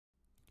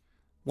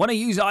Want to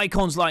use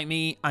icons like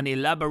me and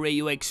elaborate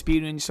your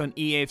experience on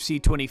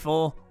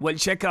FC24? Well,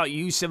 check out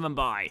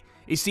U7Buy.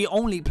 It's the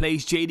only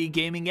place JD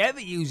Gaming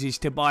ever uses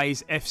to buy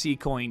his FC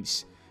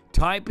coins.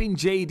 Type in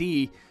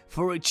JD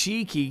for a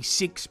cheeky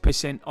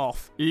 6%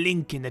 off.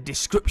 Link in the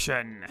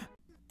description.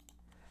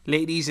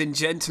 Ladies and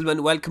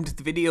gentlemen, welcome to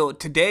the video.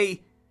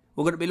 Today,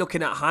 we're going to be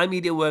looking at high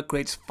media work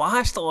rates,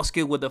 5-star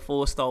skill with a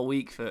 4-star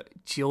week for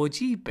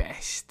Georgie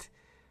Best.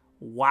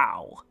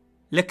 Wow.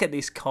 Look at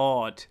this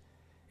card.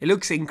 It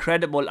looks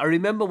incredible. I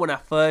remember when I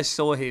first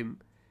saw him,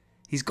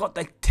 he's got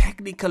the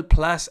technical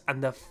plus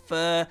and the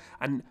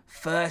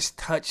first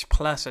touch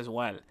plus as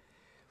well.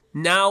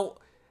 Now,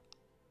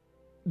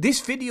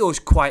 this video is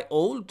quite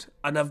old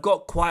and I've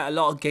got quite a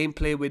lot of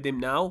gameplay with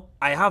him now.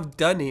 I have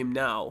done him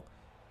now,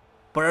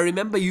 but I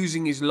remember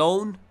using his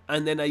loan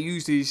and then I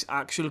used his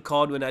actual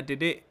card when I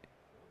did it.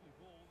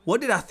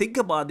 What did I think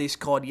about this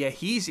card? Yeah,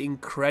 he's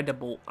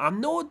incredible. I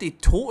know the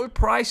total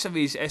price of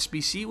his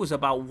SBC was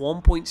about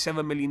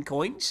 1.7 million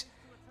coins.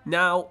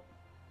 Now,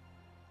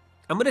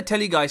 I'm going to tell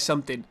you guys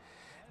something.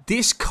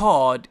 This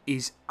card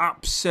is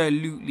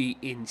absolutely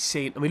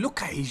insane. I mean,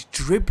 look at his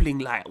dribbling,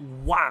 like,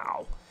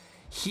 wow.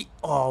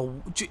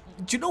 Do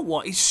you know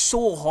what? It's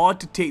so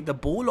hard to take the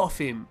ball off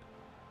him.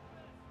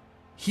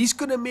 He's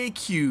going to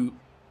make you...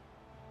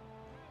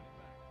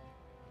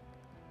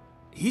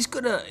 He's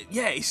gonna,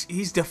 yeah,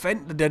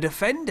 the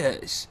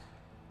defenders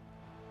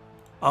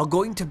are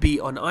going to be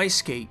on ice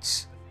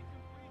skates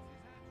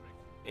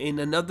in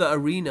another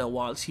arena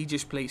whilst he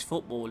just plays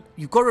football.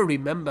 You've got to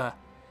remember,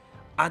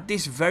 at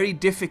this very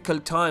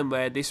difficult time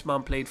where this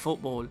man played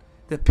football,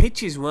 the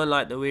pitches weren't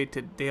like the way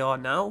they are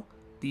now.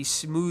 These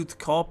smooth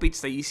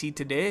carpets that you see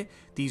today,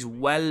 these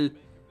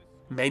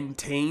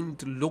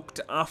well-maintained,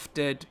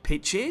 looked-after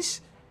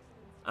pitches,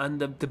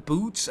 and the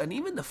boots, and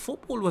even the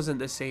football wasn't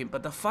the same.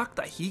 But the fact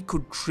that he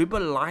could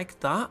dribble like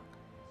that,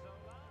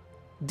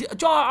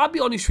 I'll be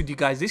honest with you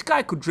guys, this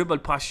guy could dribble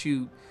past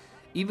you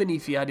even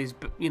if he had his,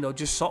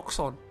 just socks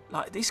on.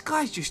 Like, this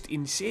guy's just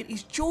insane.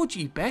 He's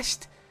Georgie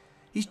Best.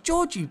 He's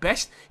Georgie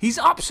Best. He's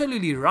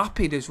absolutely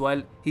rapid as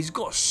well. He's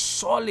got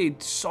solid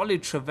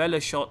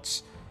Trivela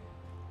shots.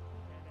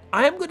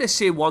 I am going to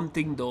say one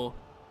thing though.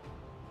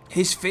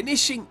 His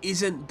finishing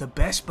isn't the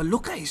best, but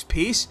look at his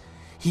pace.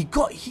 He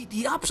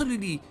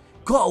absolutely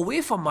got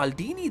away from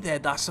Maldini there.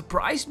 That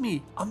surprised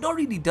me. I've not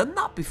really done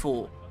that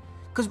before.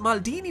 Because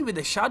Maldini with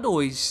the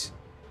shadow is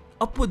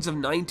upwards of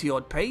 90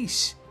 odd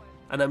pace.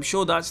 And I'm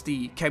sure that's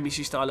the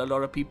chemistry style a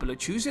lot of people are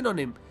choosing on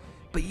him.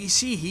 But you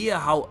see here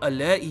how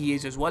alert he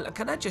is as well. And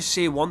can I just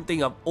say one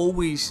thing I've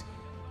always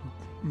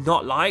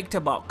not liked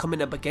about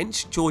coming up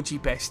against Georgie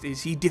Best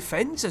is he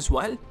defends as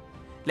well.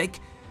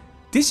 Like,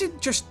 this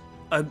isn't just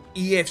an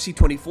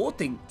FC24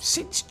 thing.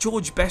 Since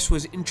George Best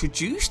was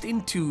introduced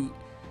into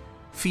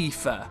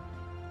FIFA,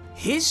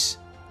 his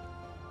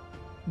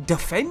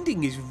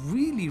defending is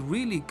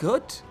really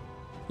good.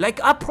 Like,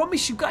 I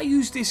promise you, gotta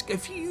use this.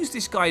 If you use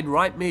this guy in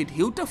right mid,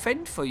 he'll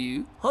defend for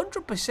you.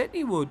 100%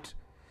 he would.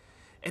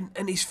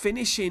 And his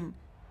finishing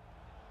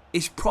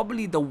is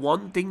probably the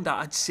one thing that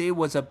I'd say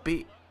was a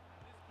bit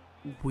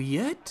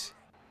weird.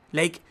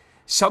 Like,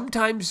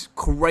 sometimes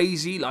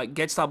crazy, like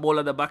gets that ball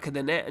at the back of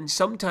the net, and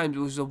sometimes it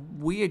was a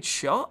weird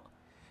shot.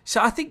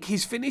 So I think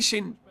his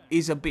finishing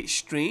is a bit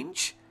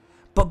strange.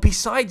 But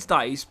besides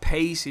that, his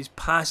pace, his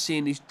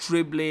passing, his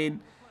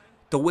dribbling,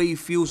 the way he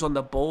feels on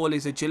the ball,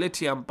 his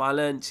agility and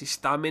balance, his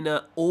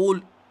stamina, all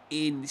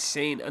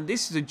insane. And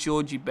this is a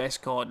Georgie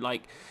Best card.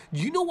 Like,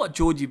 you know what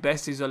Georgie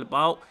Best is all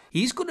about?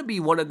 He's going to be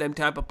one of them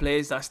type of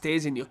players that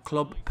stays in your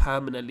club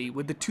permanently.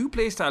 With the 2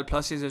 playstyle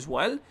pluses as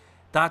well.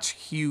 That's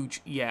huge.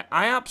 Yeah,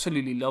 I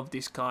absolutely love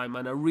this guy,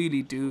 man. I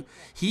really do.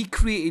 He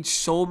created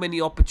so many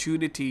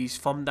opportunities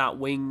from that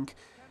wing.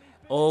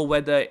 Or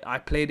whether I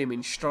played him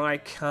in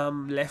strike,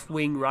 cam, left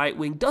wing, right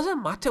wing.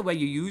 Doesn't matter where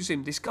you use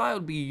him. This guy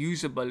will be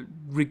usable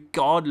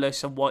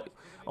regardless of what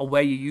or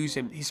where you use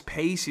him. His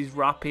pace is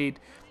rapid.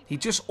 He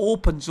just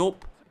opens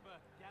up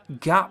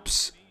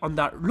gaps on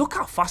that. Look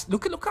how fast.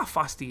 Look how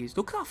fast he is.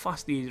 Look how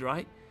fast he is,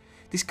 right?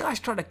 This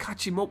guy's trying to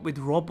catch him up with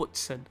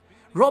Robertson.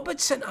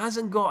 Robertson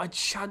hasn't got a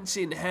chance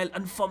in hell,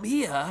 and from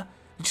here,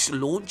 just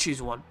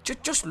launches one.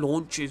 Just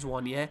launches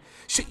one, yeah?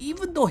 So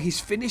even though his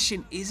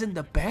finishing isn't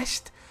the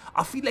best,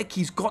 I feel like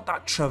he's got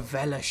that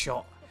Trivela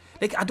shot.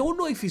 Like, I don't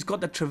know if he's got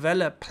the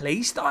Trivela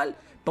playstyle,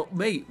 but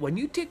mate, when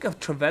you take a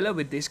Trivela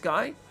with this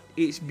guy,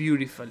 it's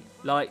beautiful.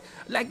 Like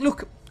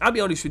look, I'll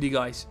be honest with you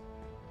guys.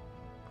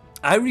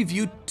 I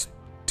reviewed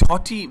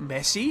Toty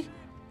Messi,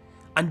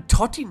 and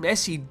Toty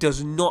Messi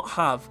does not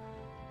have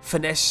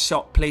finesse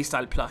shot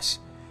playstyle plus.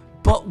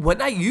 But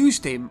when I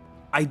used him,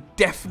 I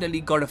definitely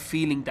got a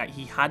feeling that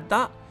he had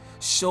that.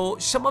 So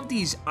some of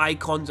these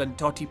icons and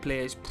Toty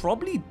players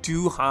probably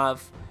do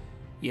have,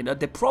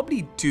 they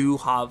probably do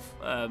have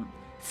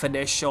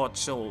finesse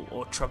shots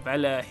or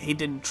Trivela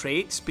hidden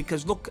traits.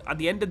 Because look, at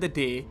the end of the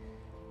day,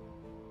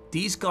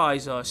 these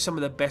guys are some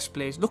of the best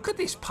players. Look at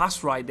this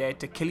pass right there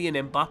to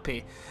Kylian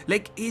Mbappe.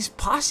 Like, his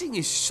passing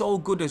is so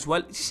good as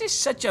well. This is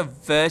such a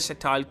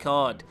versatile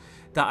card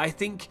that I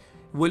think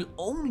will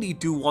only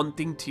do one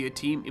thing to your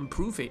team,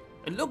 improve it.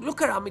 And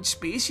look at how much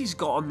space he's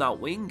got on that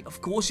wing.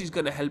 Of course he's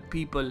going to help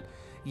people,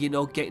 you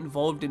know, get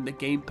involved in the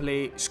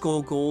gameplay,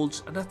 score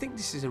goals. And I think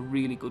this is a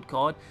really good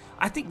card.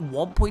 I think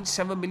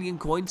 1.7 million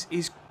coins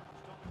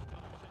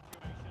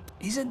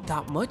isn't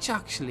that much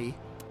actually.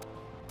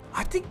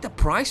 I think the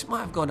price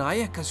might have gone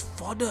higher because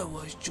fodder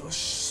was just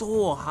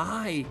so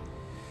high.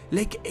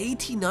 Like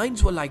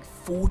 89s were like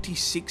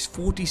 46,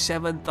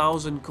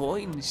 47,000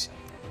 coins.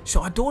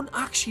 So I don't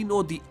actually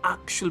know the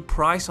actual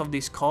price of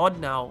this card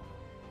now.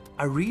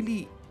 I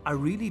really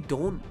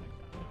don't,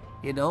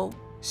 you know.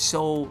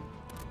 So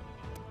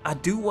I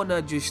do want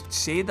to just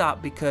say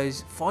that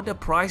because fodder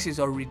prices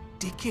are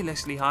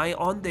ridiculously high,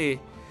 aren't they?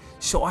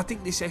 So I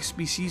think this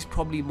SBC is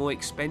probably more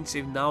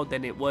expensive now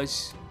than it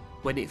was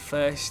when it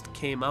first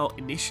came out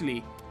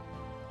initially.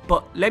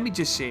 But let me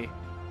just say,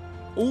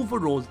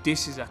 overall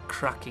this is a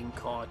cracking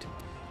card.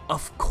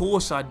 Of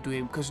course I'd do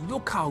him because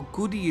look how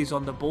good he is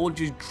on the ball,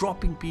 just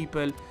dropping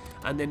people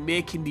and then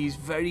making these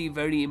very,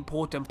 very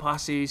important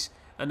passes.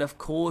 And of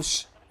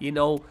course, you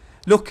know,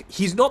 look,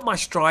 he's not my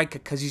striker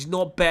because he's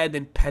not better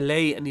than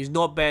Pelé and he's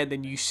not better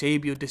than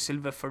Eusebio da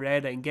Silva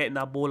Ferreira in getting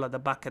that ball at the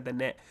back of the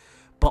net.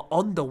 But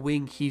on the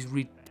wing, he's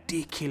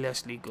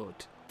ridiculously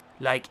good.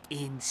 Like,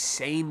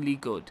 insanely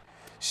good.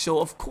 So,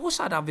 of course,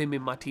 I'd have him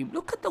in my team.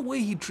 Look at the way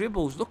he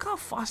dribbles. Look how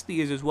fast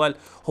he is as well.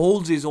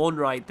 Holds his own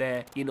right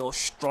there. You know,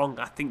 strong.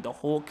 I think the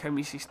whole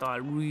chemistry style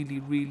really,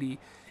 really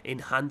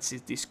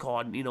enhances this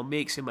card. You know,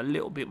 makes him a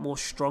little bit more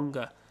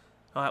stronger.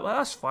 Alright, well,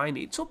 that's fine.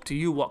 It's up to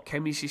you what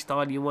chemistry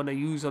style you want to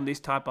use on this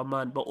type of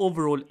man. But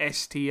overall,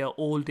 S tier,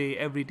 all day,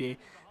 every day.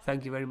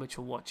 Thank you very much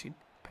for watching.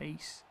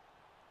 Peace.